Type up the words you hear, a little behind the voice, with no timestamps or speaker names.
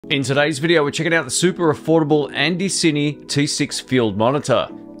In today's video, we're checking out the super affordable AndyCine T6 field monitor.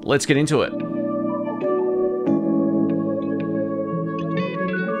 Let's get into it.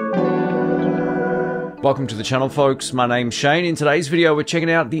 Welcome to the channel, folks. My name's Shane. In today's video, we're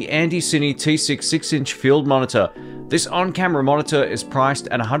checking out the AndyCine T6 6-inch field monitor. This on-camera monitor is priced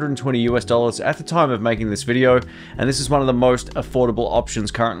at $120 at the time of making this video, and this is one of the most affordable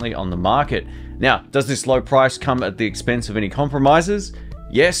options currently on the market. Now, does this low price come at the expense of any compromises?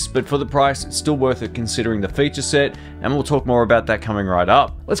 Yes, but for the price, it's still worth it considering the feature set, and we'll talk more about that coming right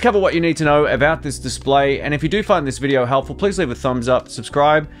up. Let's cover what you need to know about this display, and if you do find this video helpful, please leave a thumbs up,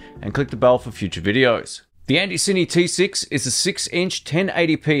 subscribe, and click the bell for future videos. The AndyCine T6 is a 6-inch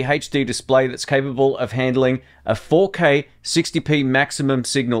 1080p HD display that's capable of handling a 4K 60p maximum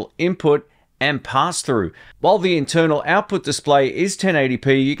signal input and pass-through. While the internal output display is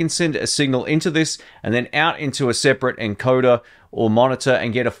 1080p, you can send a signal into this and then out into a separate encoder or monitor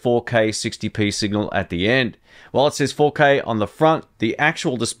and get a 4K 60p signal at the end. While it says 4K on the front, the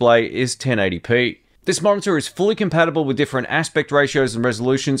actual display is 1080p. This monitor is fully compatible with different aspect ratios and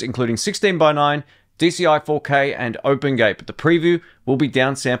resolutions, including 16:9, DCI 4K, and OpenGate, but the preview will be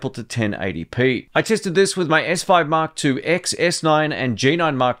downsampled to 1080p. I tested this with my S5 Mark II X, S9, and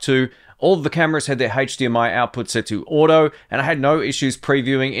G9 Mark II. All of the cameras had their HDMI output set to auto, and I had no issues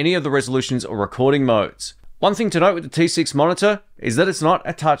previewing any of the resolutions or recording modes. One thing to note with the T6 monitor is that it's not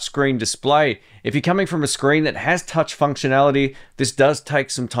a touchscreen display. If you're coming from a screen that has touch functionality, this does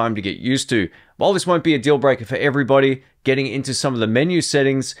take some time to get used to. While this won't be a deal breaker for everybody, getting into some of the menu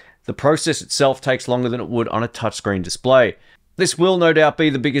settings, the process itself takes longer than it would on a touchscreen display. This will no doubt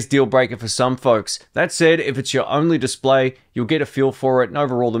be the biggest deal breaker for some folks. That said, if it's your only display, you'll get a feel for it, and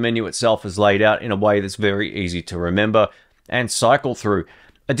overall the menu itself is laid out in a way that's very easy to remember and cycle through.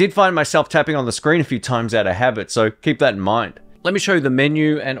 I did find myself tapping on the screen a few times out of habit, so keep that in mind. Let me show you the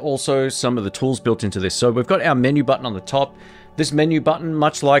menu and also some of the tools built into this. So we've got our menu button on the top. This menu button,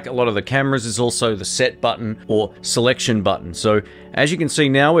 much like a lot of the cameras, is also the set button or selection button. So as you can see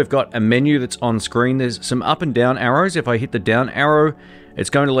now, we've got a menu that's on screen. There's some up and down arrows. If I hit the down arrow, it's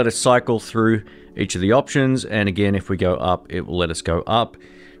going to let us cycle through each of the options. And again, if we go up, it will let us go up.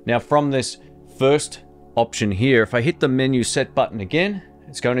 Now from this first option here, if I hit the menu set button again,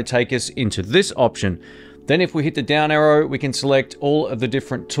 it's going to take us into this option. Then if we hit the down arrow, we can select all of the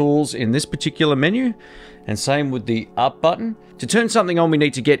different tools in this particular menu, and same with the up button. To turn something on, we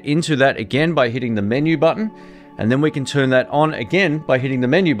need to get into that again by hitting the menu button, and then we can turn that on again by hitting the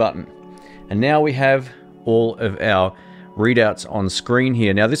menu button. And now we have all of our readouts on screen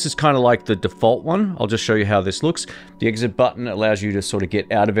here. Now this is kind of like the default one. I'll just show you how this looks. The exit button allows you to sort of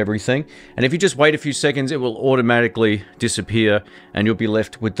get out of everything, and if you just wait a few seconds, it will automatically disappear and you'll be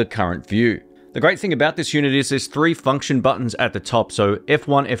left with the current view. The great thing about this unit is there's 3 function buttons at the top, so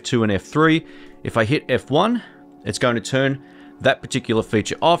F1, F2, and F3. If I hit F1, it's going to turn that particular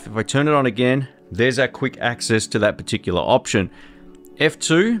feature off. If I turn it on again, there's our quick access to that particular option.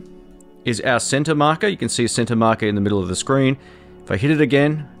 F2 is our center marker. You can see a center marker in the middle of the screen. If I hit it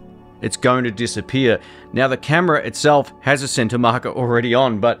again, it's going to disappear. Now the camera itself has a center marker already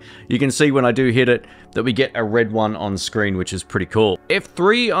on, but you can see when I do hit it that we get a red one on screen, which is pretty cool.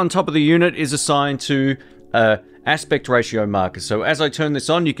 F3 on top of the unit is assigned to aspect ratio marker. So as I turn this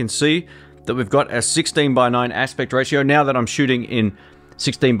on, you can see that we've got a 16:9 aspect ratio. Now that I'm shooting in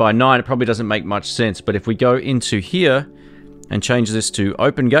 16:9, it probably doesn't make much sense, but if we go into here and change this to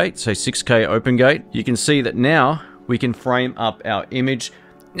OpenGate, say 6K OpenGate, you can see that now we can frame up our image.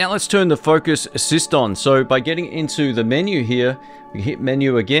 Now let's turn the focus assist on. So by getting into the menu here, we hit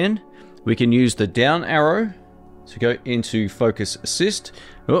menu again. We can use the down arrow to go into focus assist.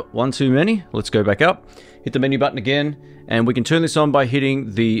 Oh, one too many. Let's go back up. Hit the menu button again, and we can turn this on by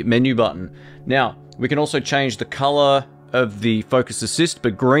hitting the menu button. Now, we can also change the color of the focus assist,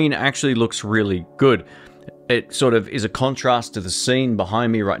 but green actually looks really good. It sort of is a contrast to the scene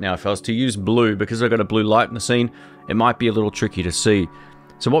behind me right now. If I was to use blue, because I've got a blue light in the scene, it might be a little tricky to see.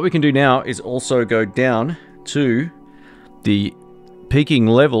 So what we can do now is also go down to the peaking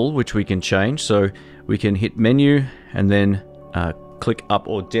level, which we can change. So we can hit menu and then click up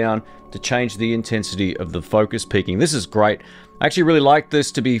or down to change the intensity of the focus peaking. This is great. I actually really like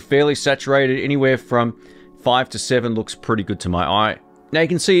this to be fairly saturated. Anywhere from 5 to 7 looks pretty good to my eye. Now you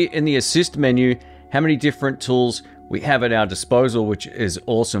can see in the assist menu how many different tools we have at our disposal, which is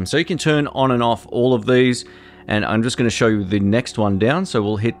awesome. So you can turn on and off all of these, and I'm just going to show you the next one down. So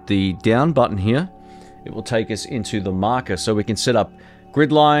we'll hit the down button here. It will take us into the marker, so we can set up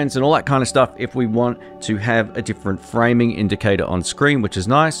grid lines and all that kind of stuff if we want to have a different framing indicator on screen, which is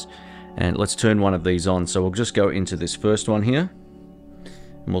nice. And let's turn one of these on. So we'll just go into this first one here,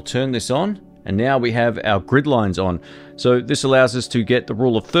 and we'll turn this on. And now we have our grid lines on. So this allows us to get the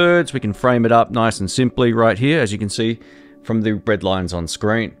rule of thirds. We can frame it up nice and simply right here, as you can see from the red lines on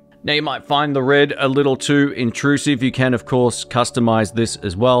screen. Now you might find the red a little too intrusive. You can of course customize this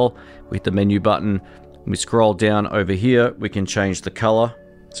as well. We hit the menu button, we scroll down over here, we can change the color.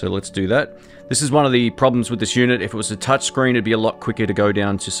 So let's do that. This is one of the problems with this unit. If it was a touch screen, it'd be a lot quicker to go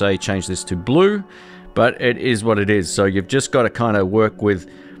down to say change this to blue, but it is what it is. So you've just got to kind of work with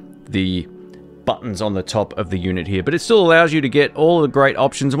the buttons on the top of the unit here, but it still allows you to get all the great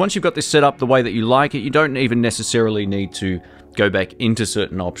options. And once you've got this set up the way that you like it, you don't even necessarily need to go back into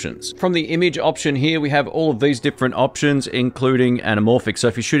certain options. From the image option here, we have all of these different options, including anamorphic. So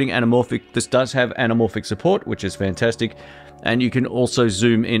if you're shooting anamorphic, this does have anamorphic support, which is fantastic. And you can also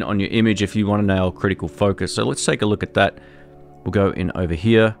zoom in on your image if you want to nail critical focus. So let's take a look at that. We'll go in over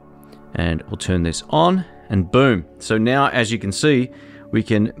here and we'll turn this on, and boom. So now, as you can see, we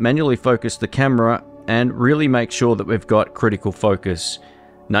can manually focus the camera and really make sure that we've got critical focus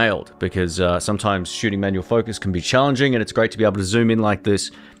nailed, because sometimes shooting manual focus can be challenging, and it's great to be able to zoom in like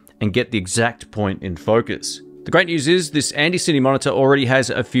this and get the exact point in focus. The great news is this AndyCine monitor already has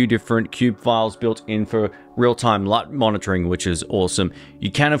a few different cube files built in for real-time light monitoring, which is awesome. You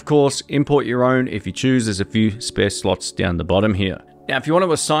can of course import your own if you choose. There's a few spare slots down the bottom here. Now, if you want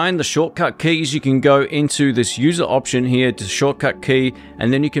to assign the shortcut keys, you can go into this user option here to shortcut key,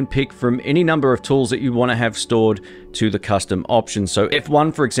 and then you can pick from any number of tools that you want to have stored to the custom options. So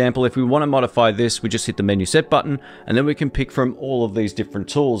F1, for example, if we want to modify this, we just hit the menu set button, and then we can pick from all of these different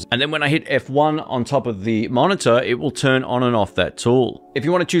tools. And then when I hit F1 on top of the monitor, it will turn on and off that tool. If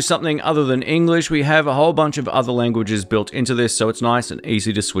you want to choose something other than English, we have a whole bunch of other languages built into this, so it's nice and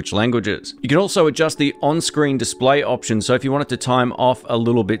easy to switch languages. You can also adjust the on-screen display option. So if you want it to time off a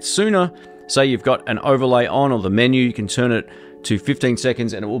little bit sooner, say you've got an overlay on or the menu, you can turn it to 15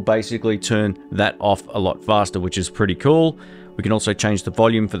 seconds and it will basically turn that off a lot faster, which is pretty cool. We can also change the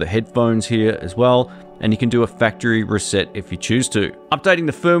volume for the headphones here as well, and you can do a factory reset if you choose to. Updating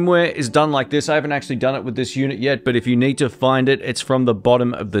the firmware is done like this. I haven't actually done it with this unit yet, but if you need to find it, it's from the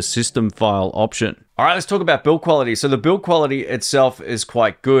bottom of the system file option. All right, let's talk about build quality. So the build quality itself is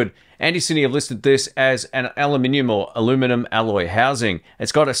quite good. AndyCine have listed this as an aluminium or aluminum alloy housing.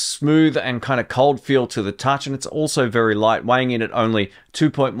 It's got a smooth and kind of cold feel to the touch, and it's also very light, weighing in at only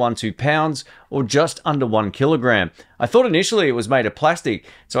 2.12 pounds or just under 1 kilogram. I thought initially it was made of plastic,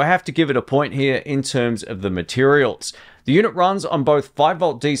 so I have to give it a point here in terms of the materials. The unit runs on both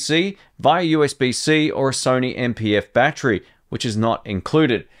 5V DC via USB-C or a Sony MPF battery, which is not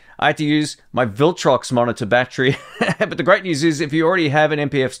included. I had to use my Viltrox monitor battery, but the great news is if you already have an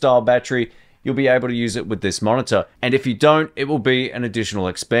MPF style battery, you'll be able to use it with this monitor. And if you don't, it will be an additional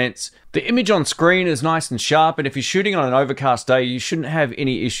expense. The image on screen is nice and sharp, and if you're shooting on an overcast day, you shouldn't have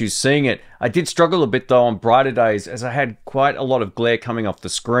any issues seeing it. I did struggle a bit though on brighter days, as I had quite a lot of glare coming off the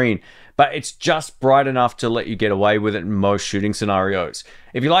screen, but it's just bright enough to let you get away with it in most shooting scenarios.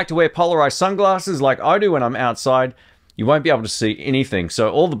 If you like to wear polarized sunglasses like I do when I'm outside, you won't be able to see anything.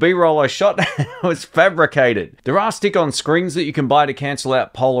 So all the B-roll I shot was fabricated. There are stick-on screens that you can buy to cancel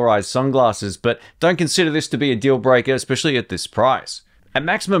out polarized sunglasses, but don't consider this to be a deal breaker, especially at this price. At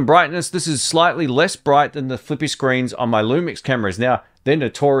maximum brightness, this is slightly less bright than the flippy screens on my Lumix cameras. Now, they're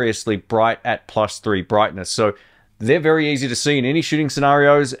notoriously bright at +3 brightness, so they're very easy to see in any shooting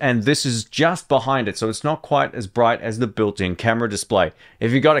scenarios, and this is just behind it, so it's not quite as bright as the built-in camera display.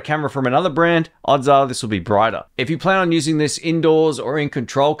 If you've got a camera from another brand, odds are this will be brighter. If you plan on using this indoors or in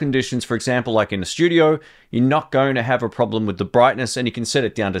control conditions, for example, like in a studio, you're not going to have a problem with the brightness, and you can set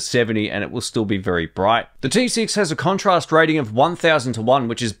it down to 70 and it will still be very bright. The T6 has a contrast rating of 1000:1,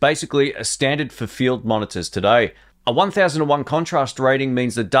 which is basically a standard for field monitors today. A 1000:1 contrast rating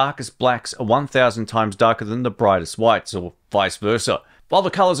means the darkest blacks are 1000 times darker than the brightest whites, or vice versa. While the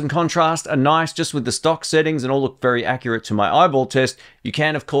colors and contrast are nice just with the stock settings and all look very accurate to my eyeball test, you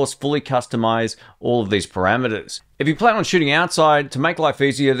can of course fully customize all of these parameters. If you plan on shooting outside, to make life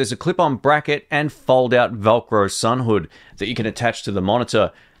easier, there's a clip-on bracket and fold-out Velcro sun hood that you can attach to the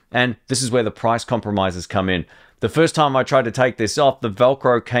monitor. And this is where the price compromises come in. The first time I tried to take this off, the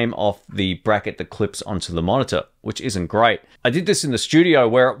Velcro came off the bracket that clips onto the monitor, which isn't great. I did this in the studio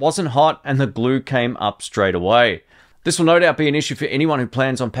where it wasn't hot and the glue came up straight away. This will no doubt be an issue for anyone who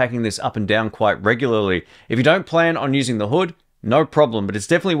plans on packing this up and down quite regularly. If you don't plan on using the hood, no problem, but it's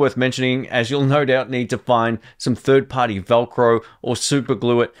definitely worth mentioning, as you'll no doubt need to find some third-party Velcro or super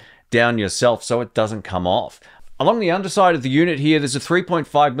glue it down yourself so it doesn't come off. Along the underside of the unit here, there's a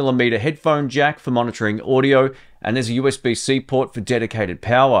 3.5mm headphone jack for monitoring audio, and there's a USB-C port for dedicated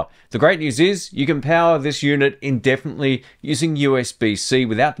power. The great news is you can power this unit indefinitely using USB-C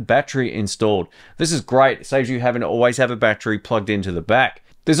without the battery installed. This is great. It saves you having to always have a battery plugged into the back.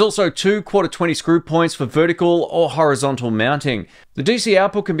 There's also two 1/4-20 screw points for vertical or horizontal mounting. The DC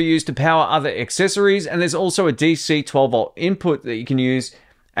output can be used to power other accessories, and there's also a DC 12-volt input that you can use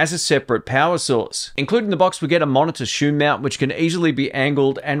as a separate power source. Included in the box, we get a monitor shoe mount, which can easily be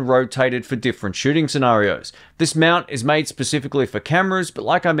angled and rotated for different shooting scenarios. This mount is made specifically for cameras, but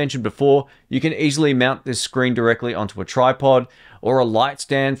like I mentioned before, you can easily mount this screen directly onto a tripod or a light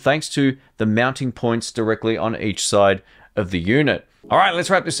stand thanks to the mounting points directly on each side of the unit. All right, let's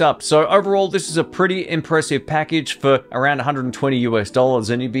wrap this up. So overall, this is a pretty impressive package for around $120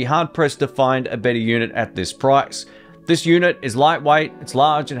 and you'd be hard pressed to find a better unit at this price. This unit is lightweight, it's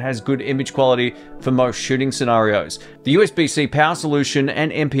large, and has good image quality for most shooting scenarios. The USB-C power solution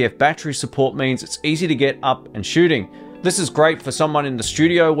and MPF battery support means it's easy to get up and shooting. This is great for someone in the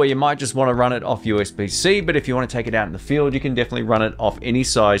studio where you might just want to run it off USB-C, but if you want to take it out in the field, you can definitely run it off any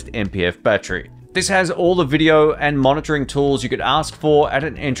sized MPF battery. This has all the video and monitoring tools you could ask for at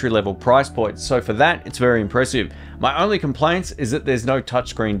an entry-level price point, so for that, it's very impressive. My only complaints is that there's no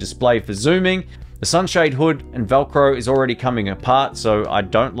touchscreen display for zooming. The sunshade hood and Velcro is already coming apart, so I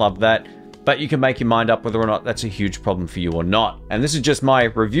don't love that, but you can make your mind up whether or not that's a huge problem for you or not. And this is just my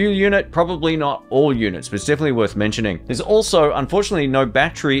review unit, probably not all units, but it's definitely worth mentioning. There's also, unfortunately, no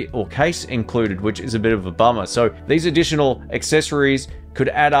battery or case included, which is a bit of a bummer. So these additional accessories could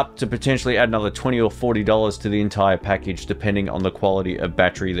add up to potentially add another $20 or $40 to the entire package, depending on the quality of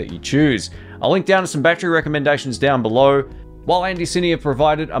battery that you choose. I'll link down to some battery recommendations down below. While AndyCine have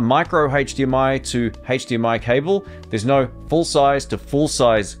provided a micro HDMI to HDMI cable, there's no full-size to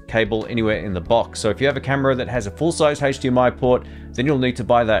full-size cable anywhere in the box. So if you have a camera that has a full-size HDMI port, then you'll need to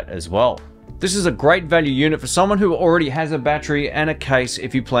buy that as well. This is a great value unit for someone who already has a battery and a case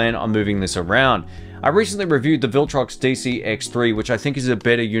if you plan on moving this around. I recently reviewed the Viltrox DC-X3, which I think is a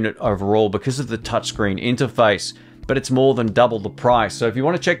better unit overall because of the touchscreen interface, but it's more than double the price. So if you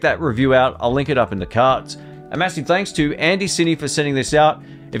want to check that review out, I'll link it up in the cards. A massive thanks to AndyCine for sending this out.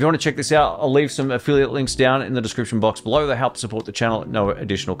 If you want to check this out, I'll leave some affiliate links down in the description box below that help support the channel at no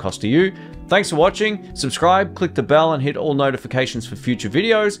additional cost to you. Thanks for watching. Subscribe, click the bell, and hit all notifications for future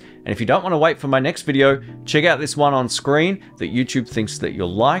videos. And if you don't want to wait for my next video, check out this one on screen that YouTube thinks that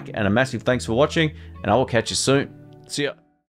you'll like. And a massive thanks for watching, and I will catch you soon. See ya.